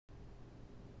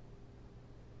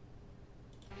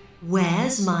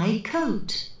Where's my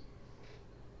coat?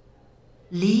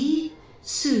 Lee,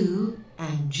 Sue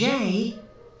and Jay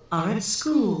are at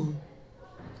school.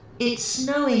 It's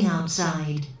snowing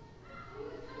outside.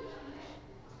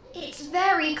 It's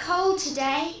very cold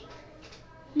today.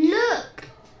 Look,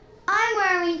 I'm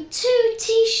wearing 2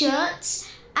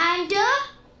 t-shirts and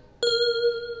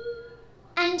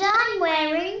I'm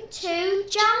wearing 2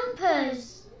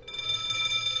 jumpers.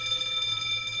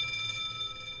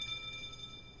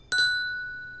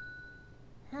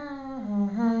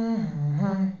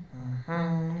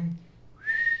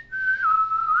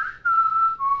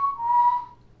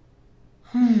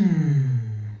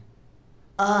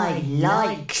 I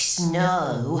like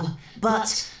snow,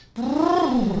 but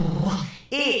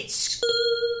it's...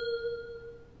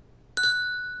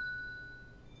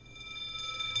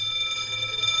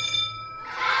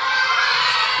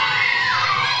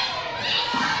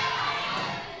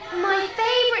 My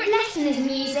favourite lesson is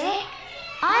music.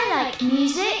 I like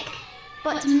music,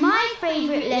 but my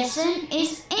favourite lesson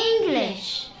is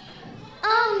English.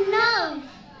 Oh no!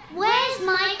 Where's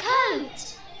my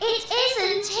coat? It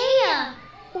isn't here.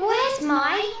 Where's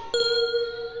my...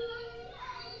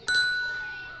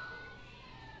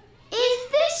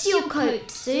 Is this your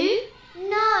coat, Sue?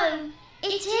 No,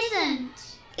 it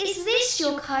isn't. Is this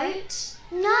your coat?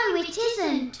 No, it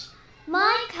isn't.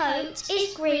 My coat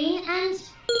is green and...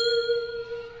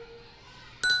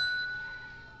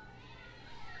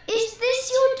 Is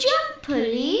this your jumper,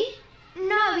 Lee?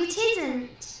 No, it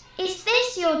isn't. Is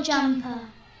this your jumper?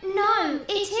 No,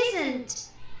 it isn't.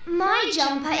 My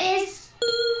jumper is...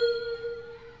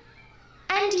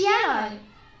 and yellow.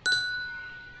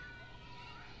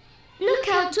 Look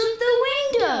out of the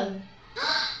window.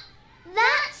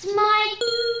 That's my...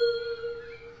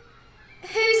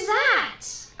 Who's that?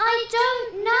 I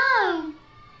don't know.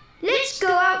 Let's go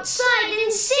outside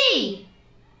and see.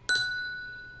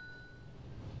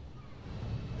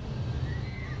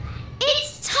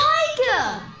 It's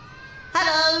Tiger.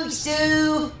 Hello,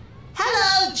 Sue.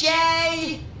 Hello,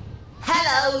 Jay.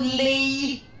 Hello,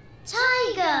 Lee.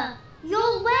 Tiger,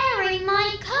 you're wearing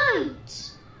my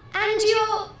coat. And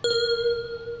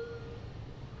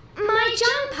my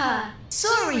jumper.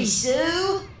 Sorry,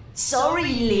 Sue. Sorry,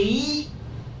 Lee.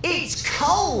 It's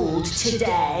cold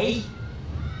today.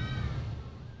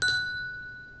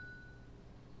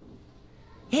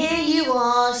 Here you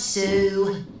are,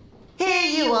 Sue.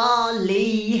 Here you are,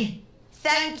 Lee.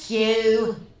 Thank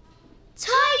you.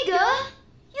 Tiger,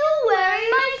 you're wearing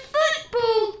my